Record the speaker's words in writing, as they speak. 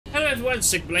everyone,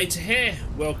 Sigmulator here.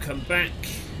 Welcome back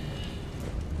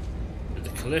to the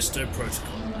Callisto Protocol.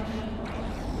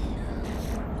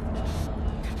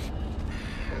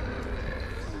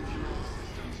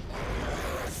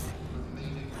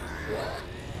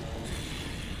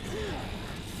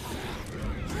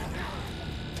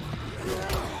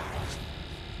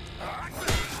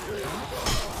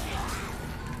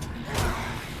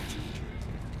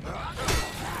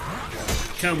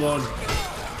 Come on.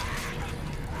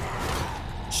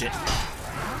 Shit.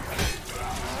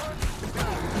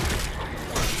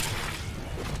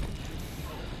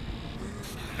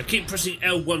 I keep pressing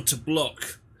L1 to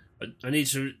block. I need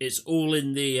to. It's all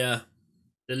in the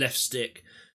left stick.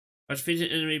 I defeat an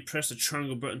enemy. Press the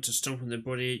triangle button to stomp on their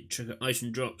body. Trigger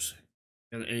item drops.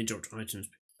 Gather any dropped items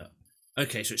picked up.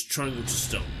 Okay, so it's triangle to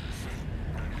stomp.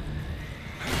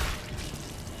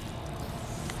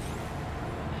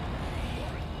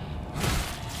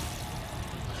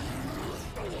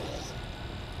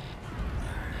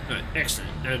 Right,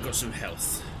 excellent. Now I've got some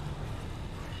health.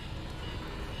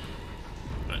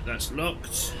 Right, that's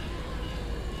locked.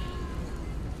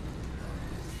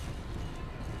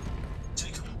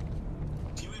 Jacob,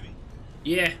 can you hear me?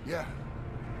 Yeah. Yeah.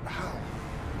 How?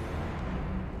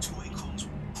 Two-way comms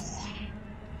were poor.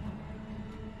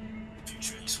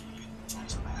 Future X will be on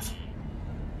the map.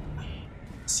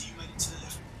 See you made it to the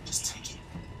left. Just take it.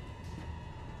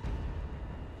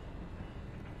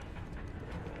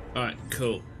 Alright,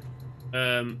 cool.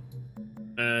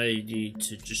 I need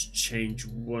to just change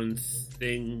one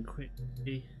thing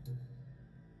quickly.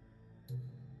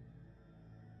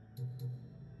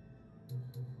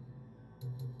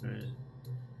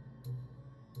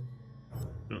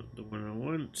 Not the one I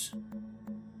want.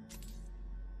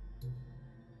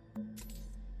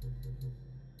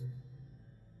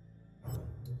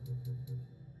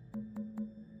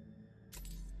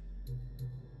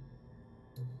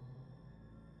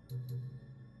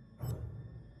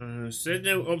 Is there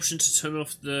no option to turn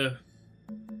off the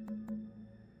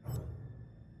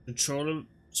controller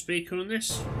speaker on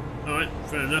this? Alright,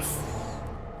 fair enough.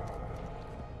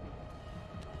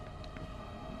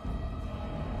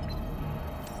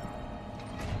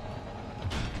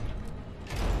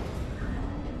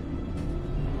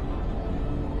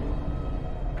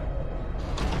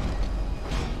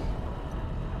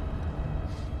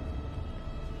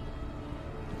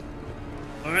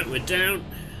 Alright, we're down.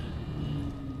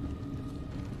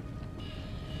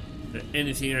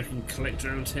 Anything I can collect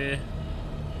around here?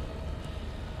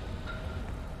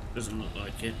 Doesn't look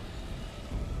like it.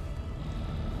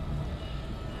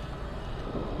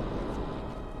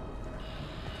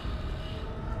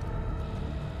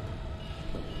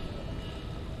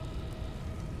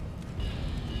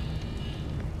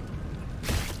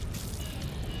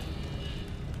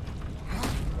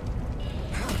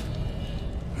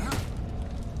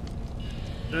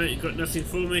 No, you've got nothing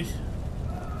for me?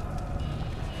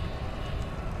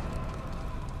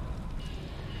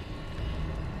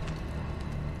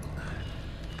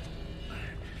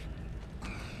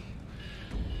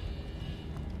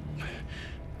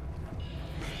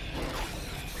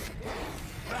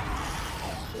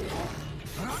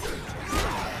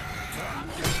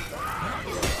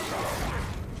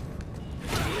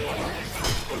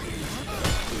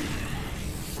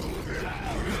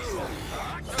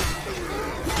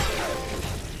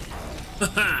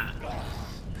 Haha!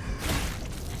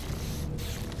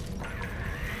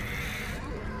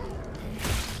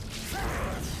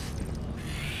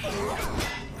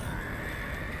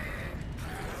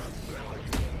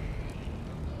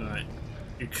 Right.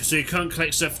 So you can't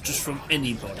collect stuff just from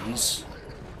anybody's.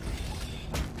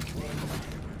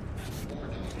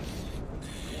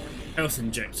 Health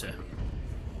injector.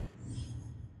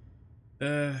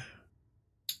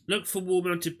 Look for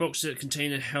wall-mounted boxes that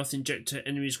contain a health injector.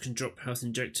 Enemies can drop health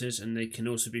injectors and they can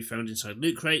also be found inside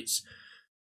loot crates.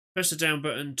 Press the down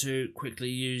button to quickly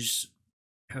use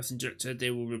health injector. They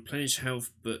will replenish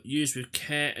health, but use with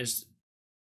care as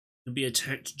can be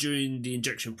attacked during the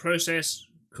injection process.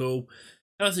 Cool.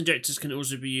 Health injectors can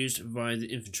also be used via the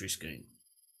infantry scheme.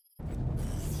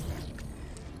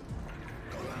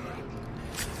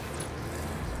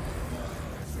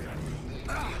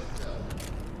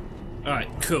 Alright,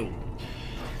 cool.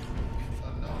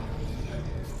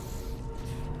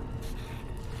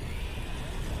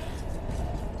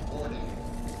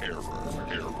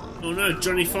 Oh no,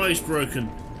 Johnny Five's broken.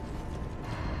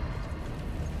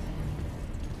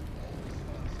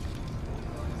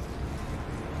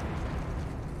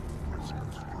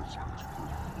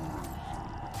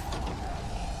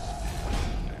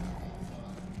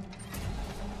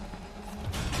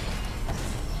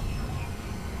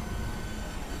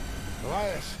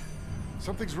 Elias,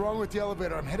 something's wrong with the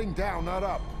elevator. I'm heading down, not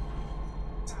up.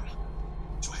 Damn it.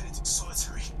 You're headed to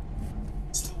solitary.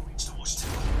 Still reach the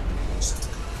watchtower. Just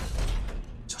have to go.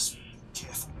 Just be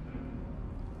careful.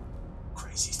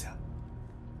 Crazy's down.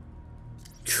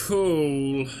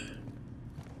 Cool.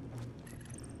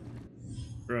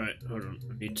 Right, hold on.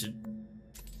 I need to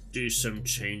do some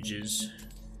changes.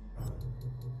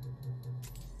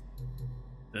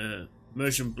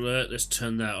 Motion blur, let's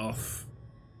turn that off.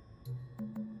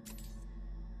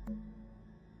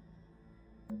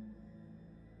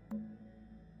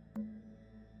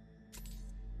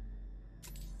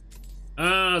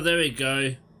 Ah, there we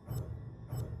go.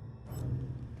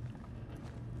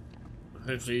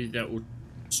 Hopefully that will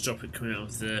stop it coming out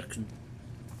of the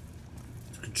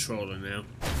controller now.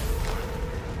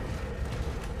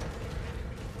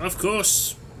 Of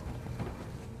course.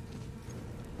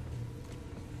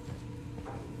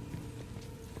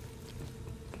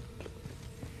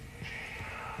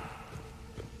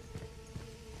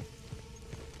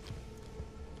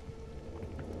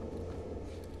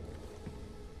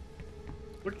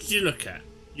 What did you look at?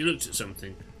 You looked at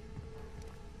something.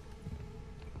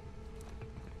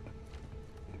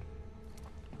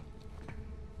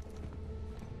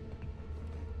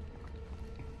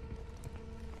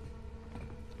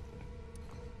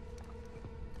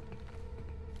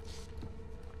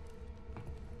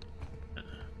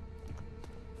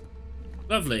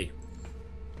 Lovely.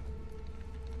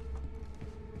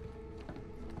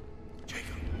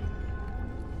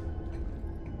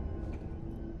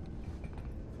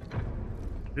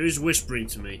 Who's whispering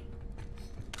to me?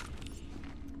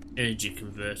 Energy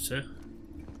converter.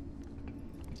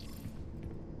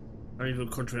 Valuable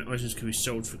contract items can be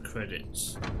sold for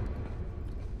credits.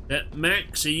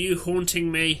 Max, are you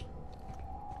haunting me?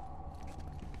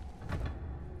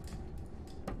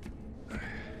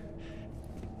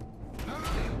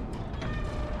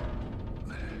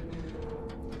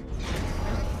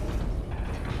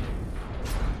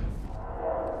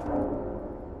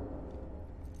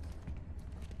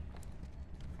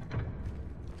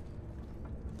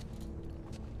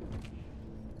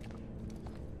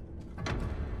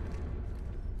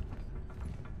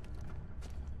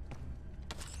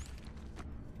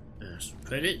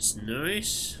 Credits,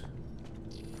 nice.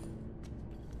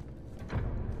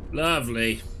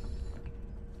 Lovely.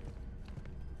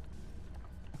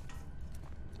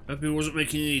 Hope he wasn't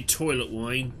making any toilet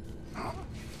wine.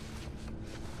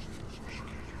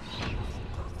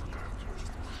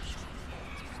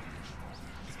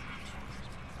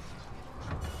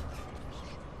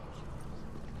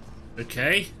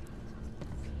 Okay.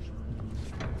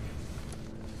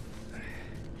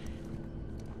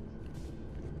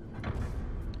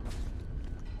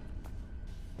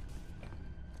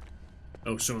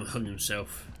 Oh, someone hung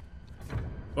himself.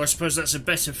 Well, I suppose that's a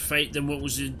better fate than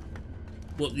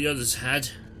what the others had.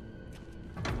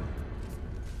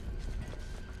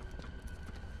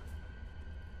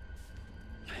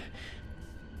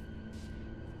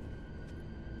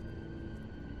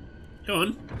 Come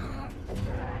on.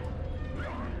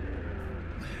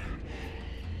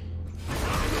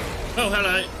 Oh,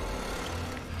 hello.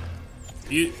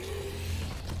 You.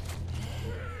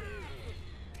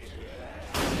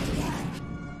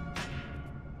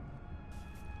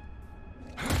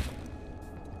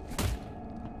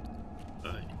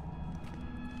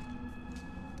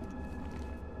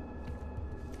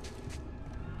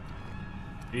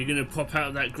 Are you going to pop out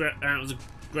of that out of the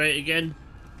grate again?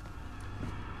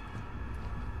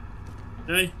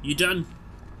 No? You done?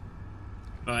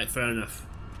 Alright, fair enough.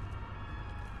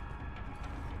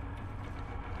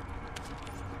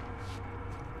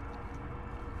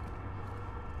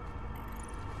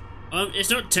 It's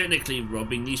not technically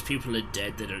robbing. These people are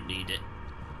dead. They don't need it.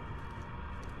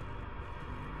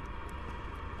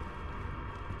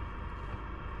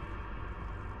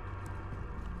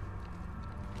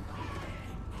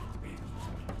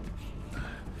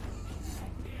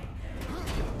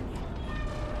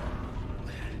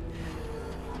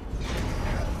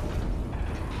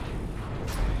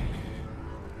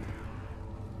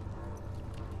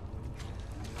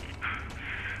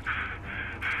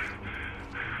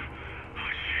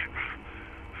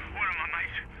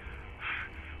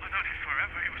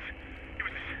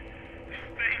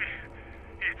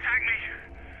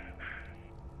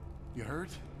 You hurt?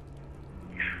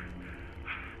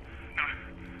 No,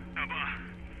 but I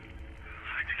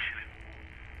had to kill him.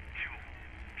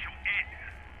 Kill it.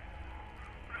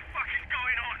 What the fuck is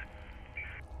going on?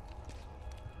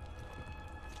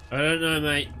 I don't know,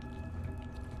 mate.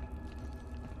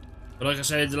 But like I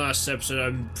said in the last episode,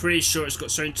 I'm pretty sure it's got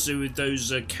something to do with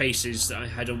those cases that I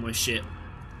had on my ship.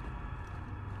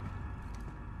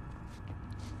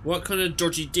 What kind of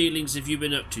dodgy dealings have you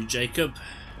been up to, Jacob?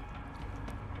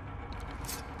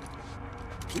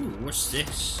 Ooh, what's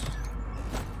this?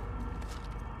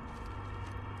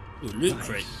 Ooh, loot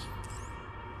crate.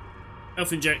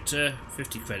 Health injector,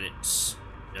 50 credits.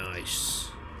 Nice.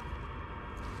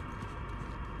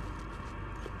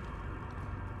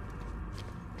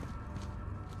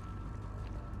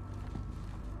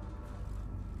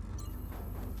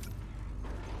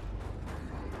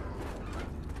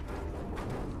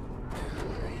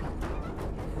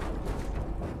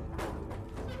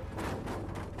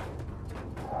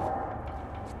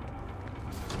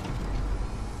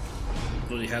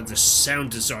 How the sound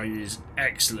design is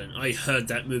excellent. I heard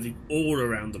that moving all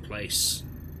around the place.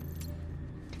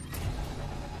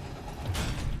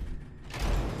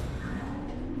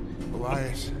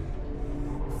 Elias,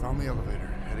 found the elevator,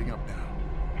 heading up now.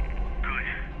 Good.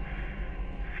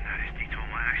 Now this detour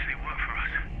might actually work for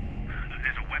us.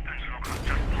 There's a weapons lockup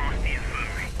just past the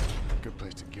infirmary. Good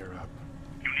place to gear up.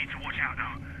 You need to watch out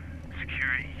now.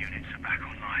 Security units are back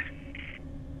online.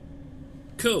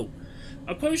 Cool.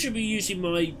 I probably should be using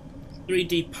my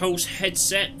 3D Pulse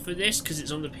headset for this because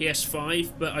it's on the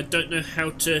PS5, but I don't know how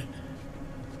to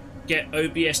get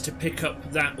OBS to pick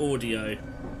up that audio.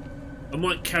 I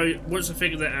might once I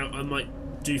figure that out, I might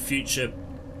do future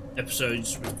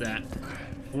episodes with that.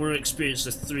 I want to experience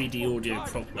the 3D audio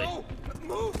properly. No!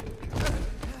 Move!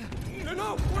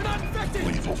 No, we're not infected!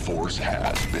 Lethal force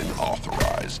has been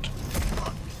authorized.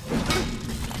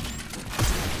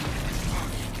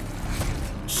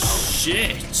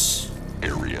 Shit!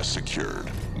 Area secured.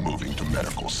 Moving to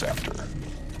medical sector.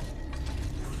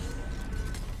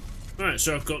 Alright,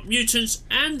 so I've got mutants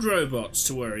and robots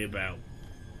to worry about.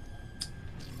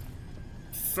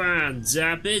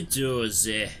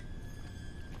 Fandabidoze.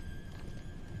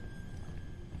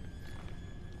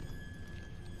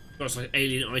 It's like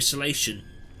Alien Isolation.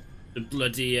 The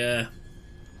bloody,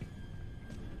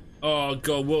 oh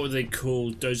god, what were they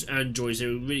called? Those androids, they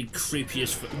were really creepy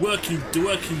as fuck. The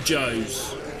Working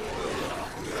Joes.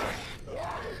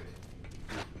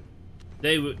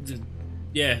 They were,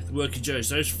 yeah, the Working Joes.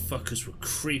 Those fuckers were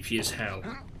creepy as hell.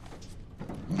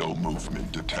 No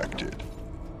movement detected.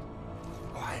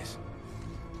 Elias,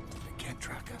 they can't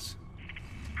track us.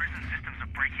 Prison systems are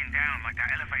breaking down like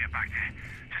that elevator back there.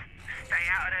 Just stay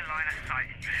out of their line of sight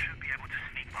and you should be able to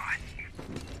sneak by.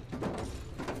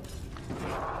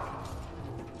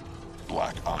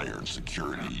 Black Iron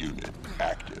security unit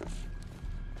active.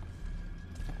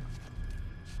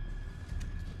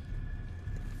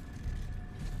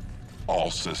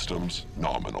 All systems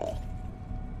nominal.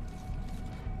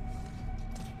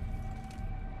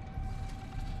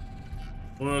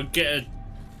 Or get a...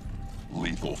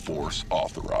 Lethal force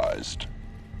authorized.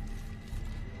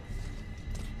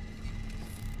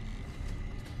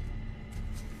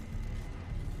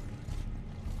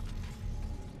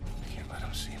 Can't let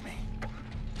them see me.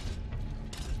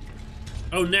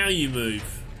 Oh, now you move.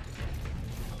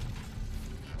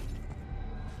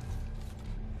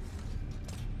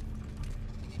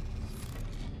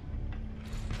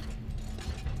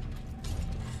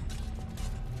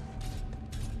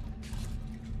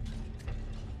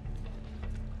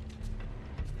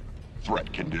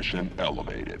 Threat condition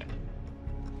elevated.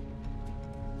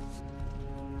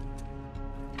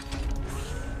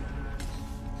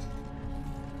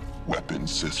 Weapon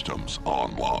systems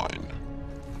online.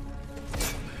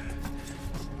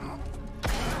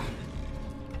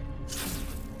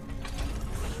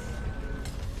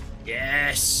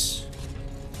 Yes.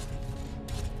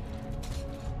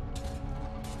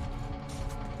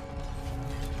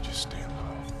 Just stay low.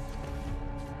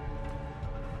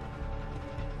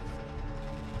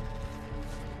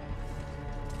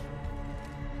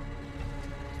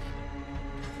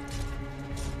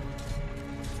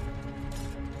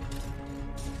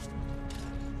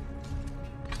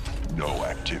 No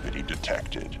activity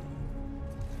detected.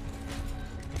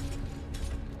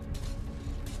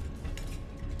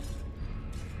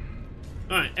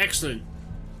 Alright, excellent.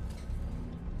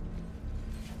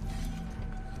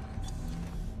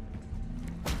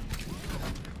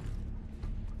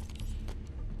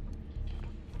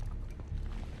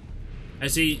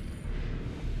 Has he...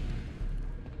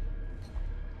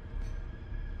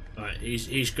 Alright,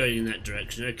 he's going in that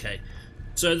direction, okay.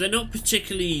 So they're not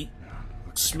particularly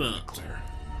smart. Clear.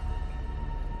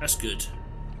 That's good.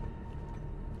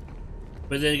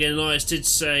 But then again, Elias did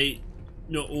say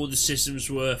not all the systems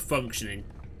were functioning.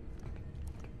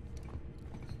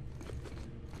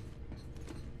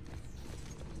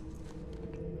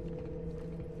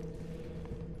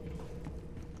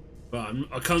 But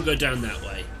I can't go down that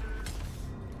way.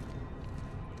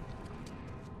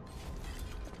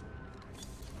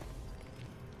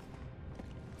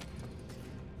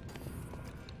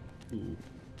 Ooh.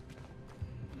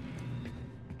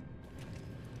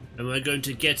 Am I going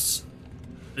to get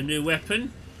a new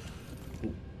weapon?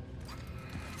 Ooh.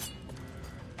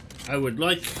 I would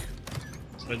like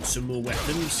some more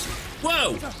weapons.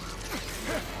 Whoa!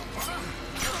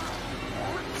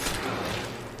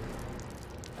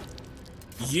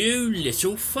 You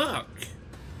little fuck!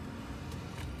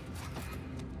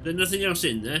 There's nothing else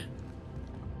in there.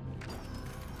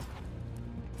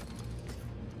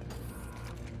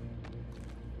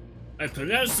 I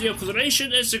pronounce the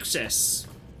operation a success.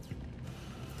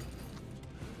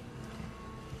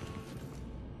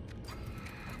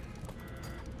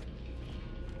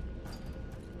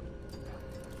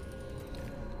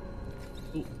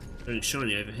 Oh, something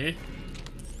shiny over here.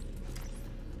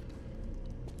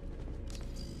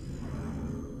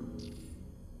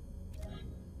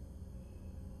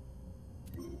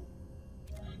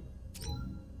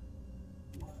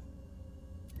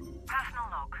 Personal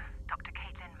log, Dr.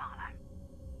 Caitlin Marlowe.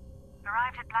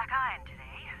 Arrived at Black Iron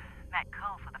today. Met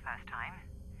Cole for the first time.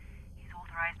 He's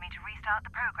authorized me to restart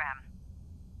the program.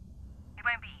 It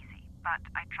won't be easy, but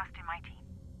I trust in my team.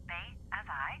 They, as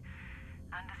I,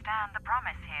 understand the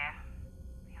promise here.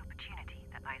 The opportunity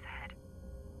that lies ahead.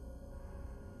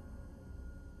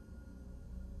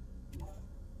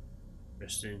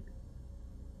 Interesting.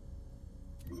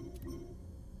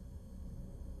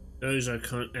 Those I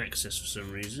can't access for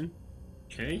some reason.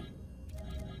 Okay.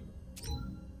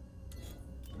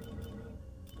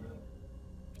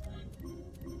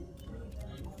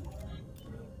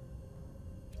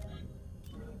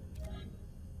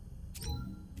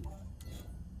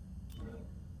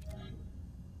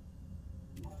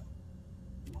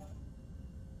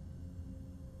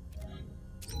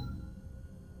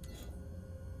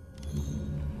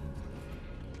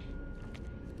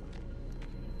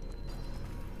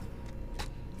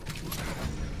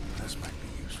 This might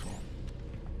be useful.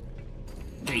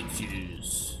 Gate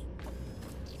fuse.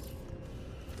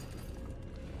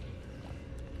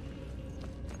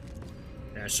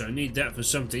 Yeah, so I need that for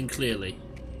something clearly.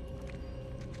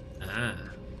 Ah.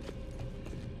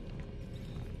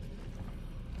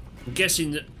 I'm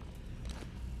guessing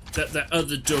that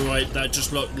other door that I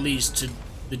just locked leads to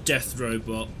the death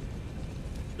robot.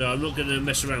 So I'm not going to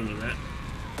mess around with that.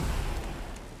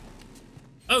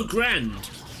 Oh, grand!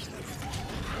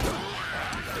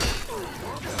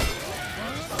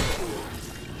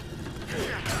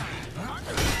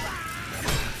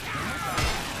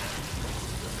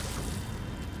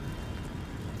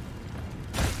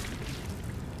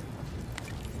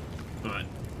 Right.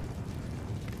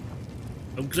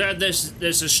 I'm glad there's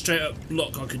a straight up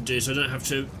block I can do, so I don't have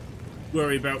to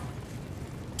worry about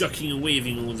ducking and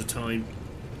weaving all the time.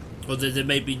 Although there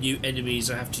may be new enemies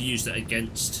I have to use that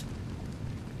against.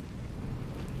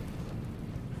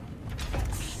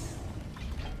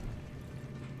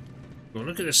 Well,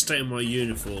 look at the state of my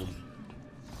uniform.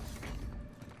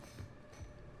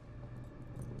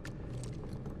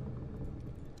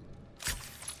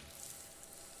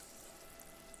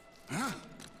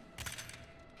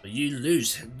 You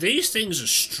lose. These things are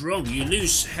strong. You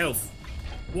lose health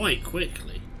quite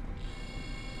quickly.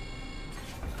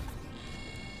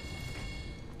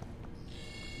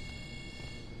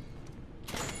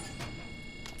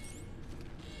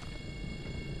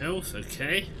 Health,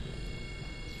 okay.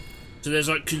 So there's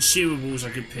like consumables I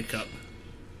could pick up.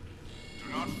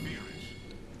 Do not fear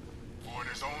it, for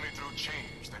it is only through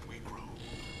change that we grow,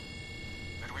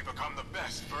 that we become the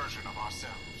best version of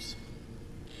ourselves.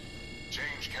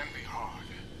 Change can be hard,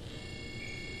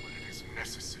 but it is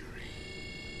necessary.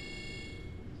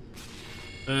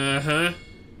 Uh-huh.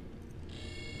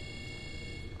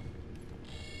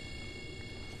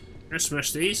 Let's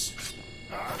smash these.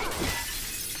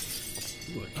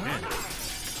 Ooh, I can.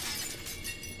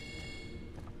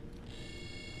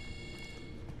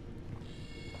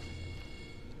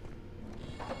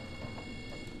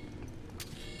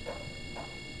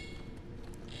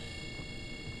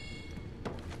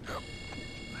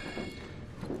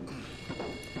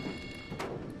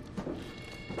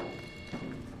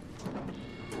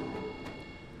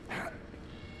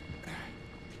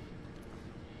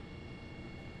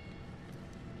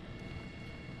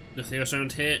 Nothing else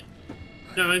around here.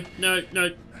 No, no,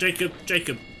 no, Jacob,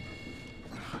 Jacob.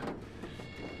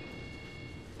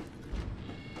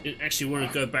 Didn't actually want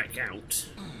to go back out.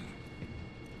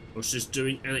 I was just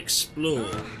doing an explore.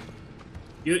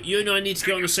 You and I need to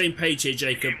get on the same page here,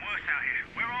 Jacob.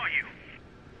 Where are you?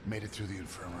 Made it through the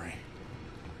infirmary.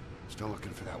 Still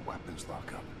looking for that weapons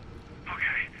lockup.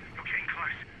 Okay, you're getting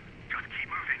close. Just keep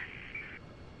moving.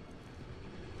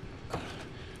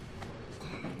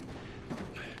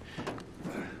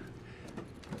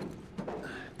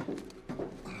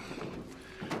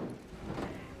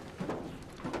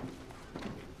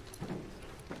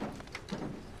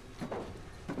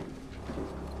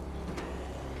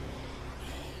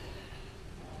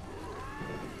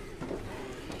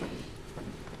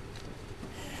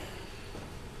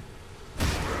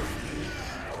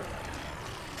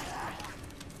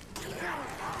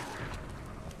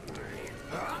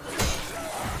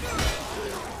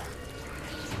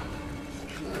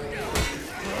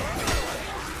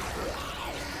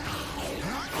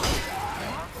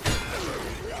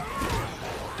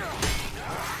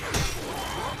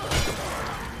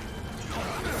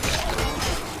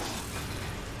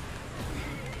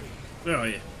 Where are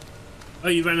you? Oh,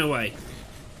 you ran away.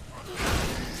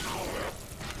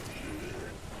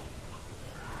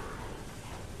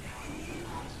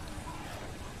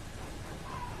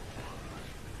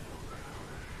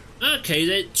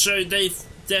 Okay, so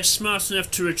they're smart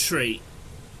enough to retreat.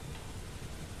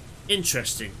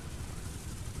 Interesting.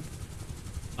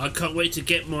 I can't wait to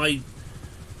get my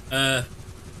my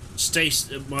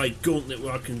gauntlet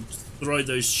where I can throw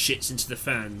those shits into the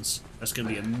fans. That's going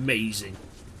to be amazing.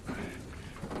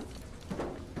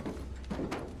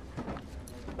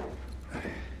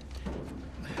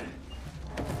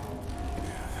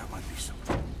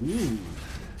 Ooh. Jacob,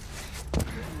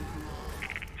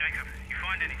 you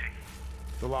find anything?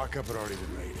 The lockup had already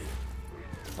been raided.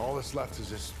 All that's left is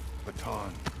this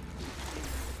baton.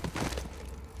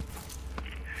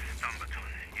 Stun baton,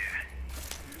 yeah.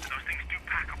 Those things do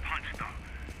pack a punch, though.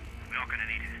 We are gonna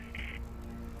need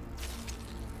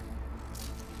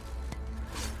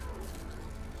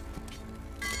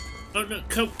it. Oh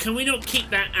no! Can we not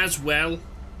keep that as well?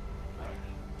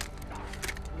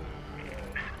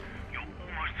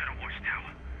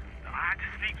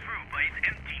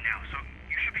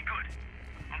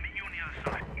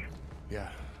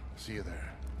 See you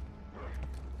there.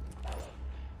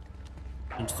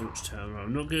 Into the watchtower.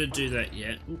 I'm not going to do that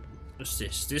yet. Ooh, what's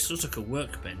this? This looks like a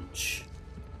workbench.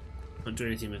 Can't do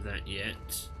anything with that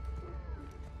yet.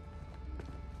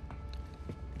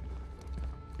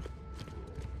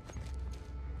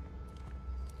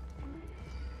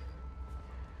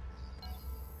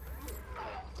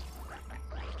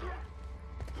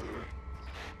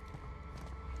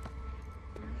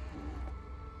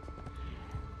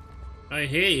 I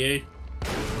hear you.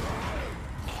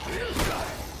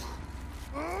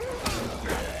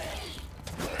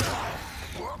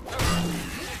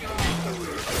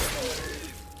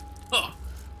 Oh.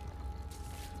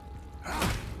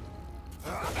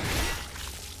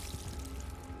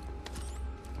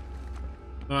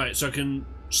 Alright, so I can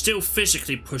still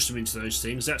physically push them into those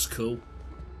things. That's cool.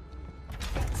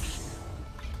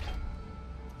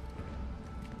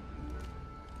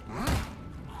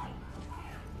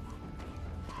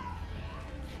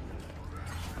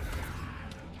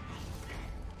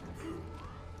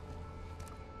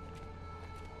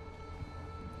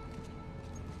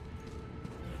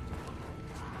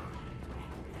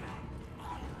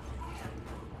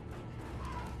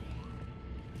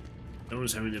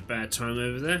 Someone's having a bad time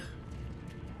over there.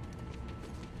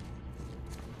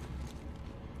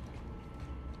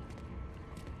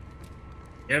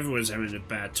 Everyone's having a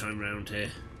bad time around here.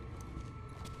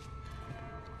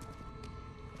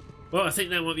 Well, I think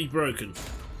that might be broken.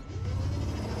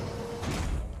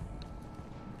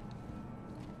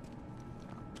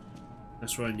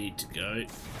 That's where I need to go.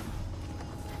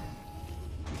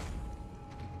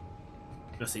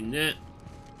 Nothing there.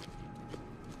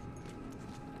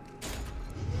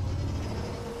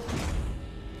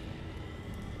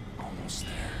 Almost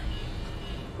there.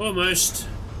 Almost.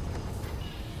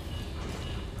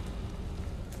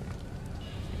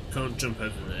 Can't jump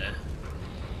over there.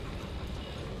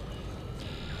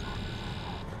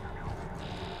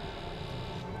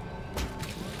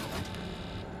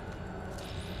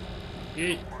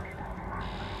 Yeah.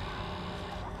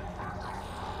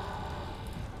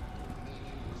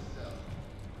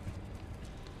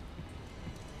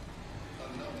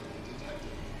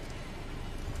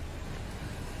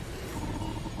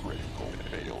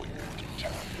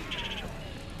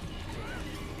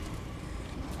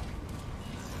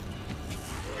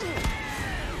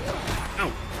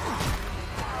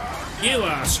 You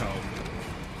asshole.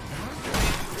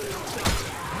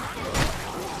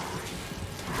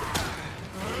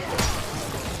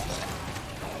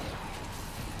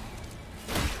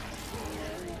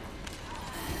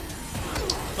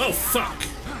 Oh fuck.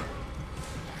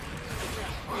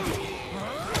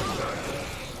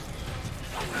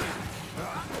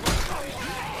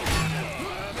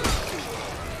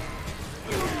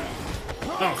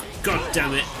 Oh god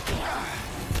damn it.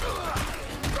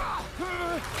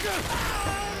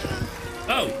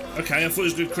 Oh, okay, I thought it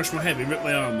was going to crush my head and rip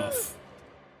my arm off.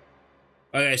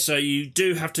 Okay, so you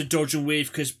do have to dodge and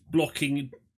weave because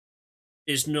blocking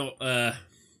is not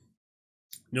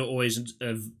always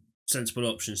a sensible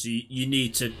option, so you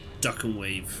need to duck and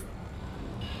weave.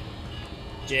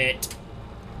 Shit.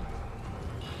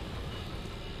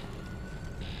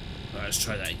 Right, let's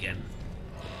try that again.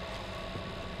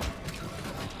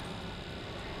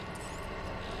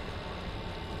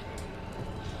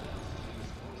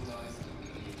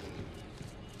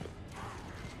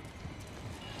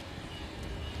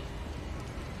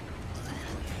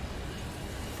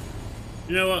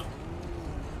 You know what?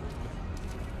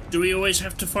 Do we always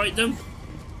have to fight them?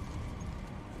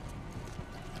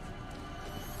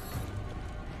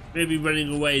 Maybe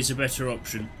running away is a better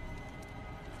option.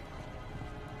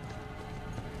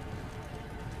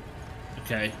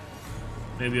 Okay.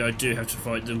 Maybe I do have to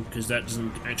fight them, because that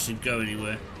doesn't actually go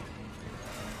anywhere.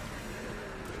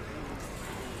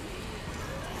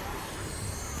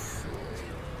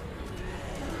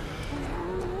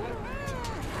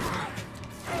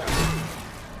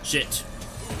 Shit.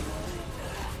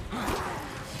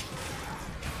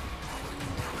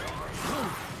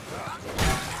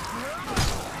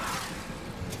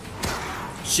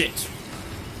 Shit.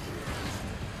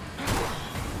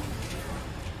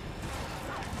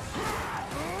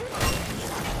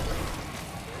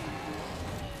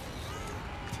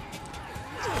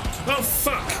 Oh,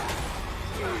 fuck!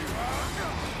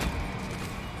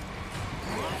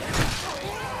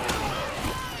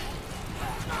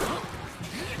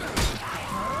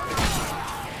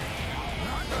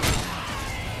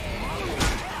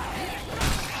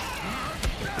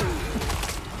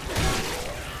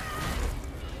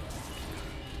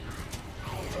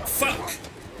 Fuck!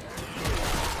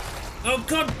 Oh,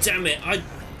 god damn it!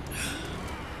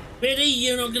 Really?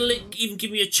 You're not gonna even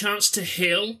give me a chance to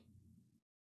heal?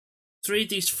 3 of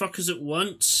these fuckers at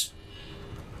once?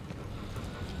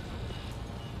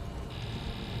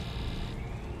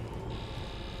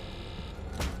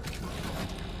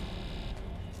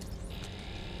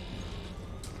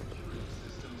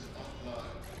 Systems offline.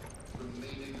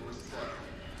 Remaining reset.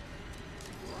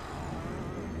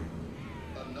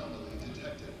 Anomaly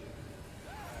detected.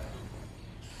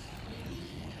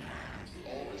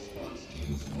 All response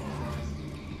teams authorized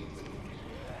immediately.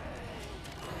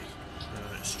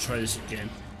 Let's try this again.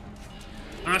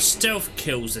 Our stealth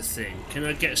kills a thing. Can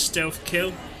I get a stealth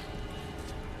kill?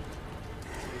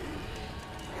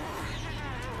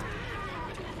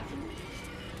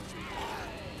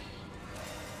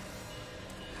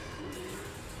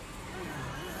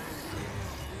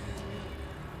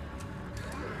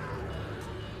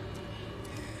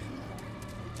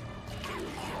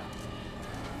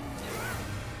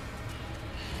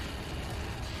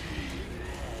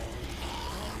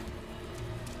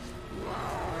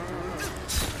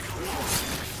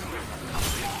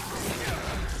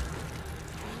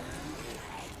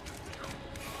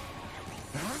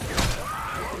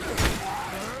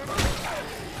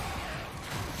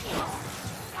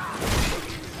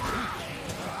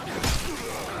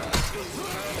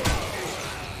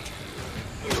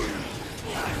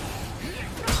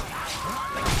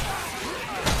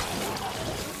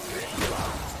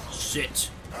 Shit.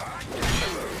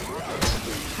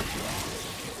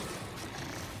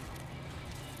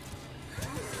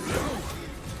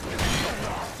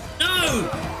 No!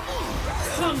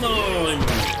 Come on!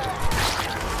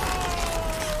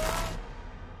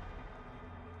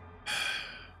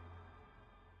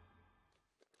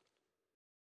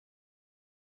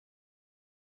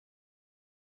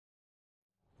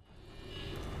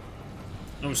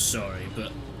 I'm sorry,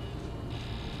 but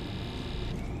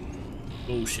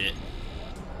bullshit.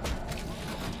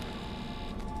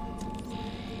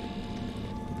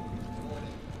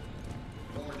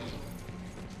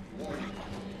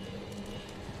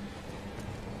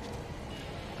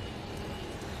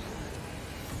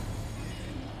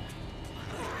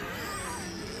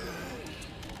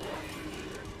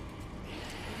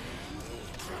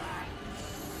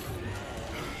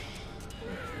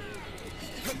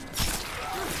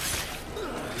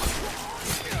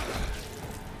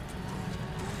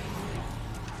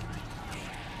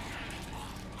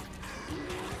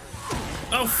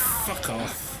 Oh, fuck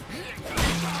off.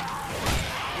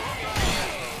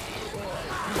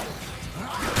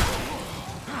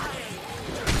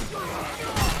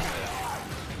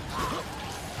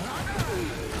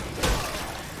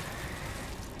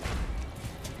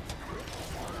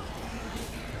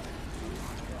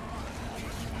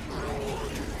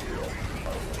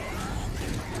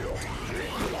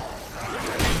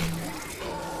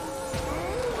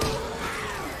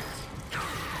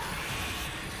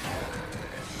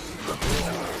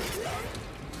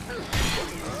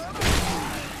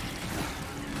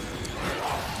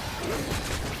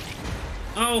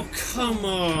 Oh, come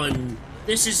on.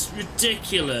 This is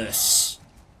ridiculous.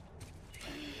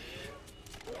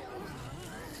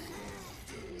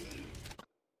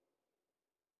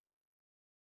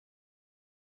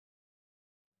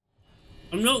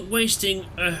 I'm not wasting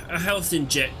a health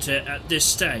injector at this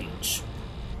stage,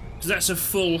 because that's a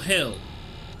full heal.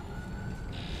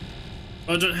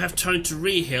 I don't have time to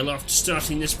re-heal after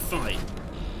starting this fight.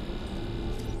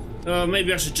 Oh,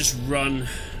 maybe I should just run.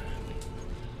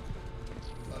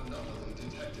 Anomaly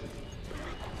detected.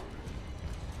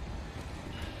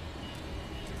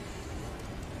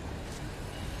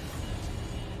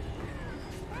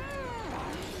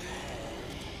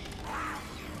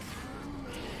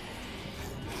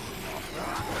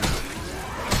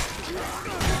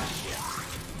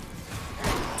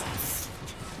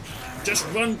 Just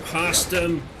run past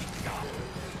them.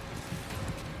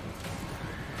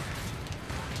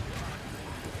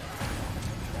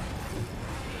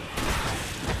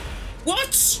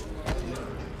 What?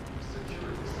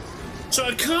 So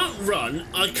I can't run,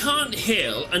 I can't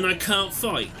heal, and I can't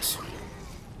fight.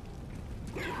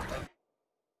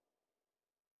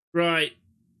 Right.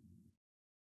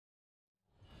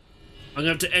 I'm going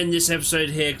to have to end this episode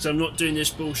here because I'm not doing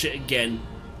this bullshit again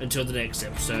until the next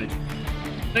episode.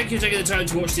 Thank you for taking the time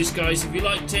to watch this, guys. If you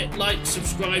liked it, like,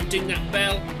 subscribe, ding that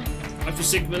bell. I'm for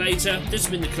Sigma later. This has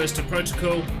been the Callisto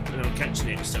Protocol, and I'll catch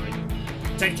you next time.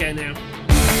 Take care now.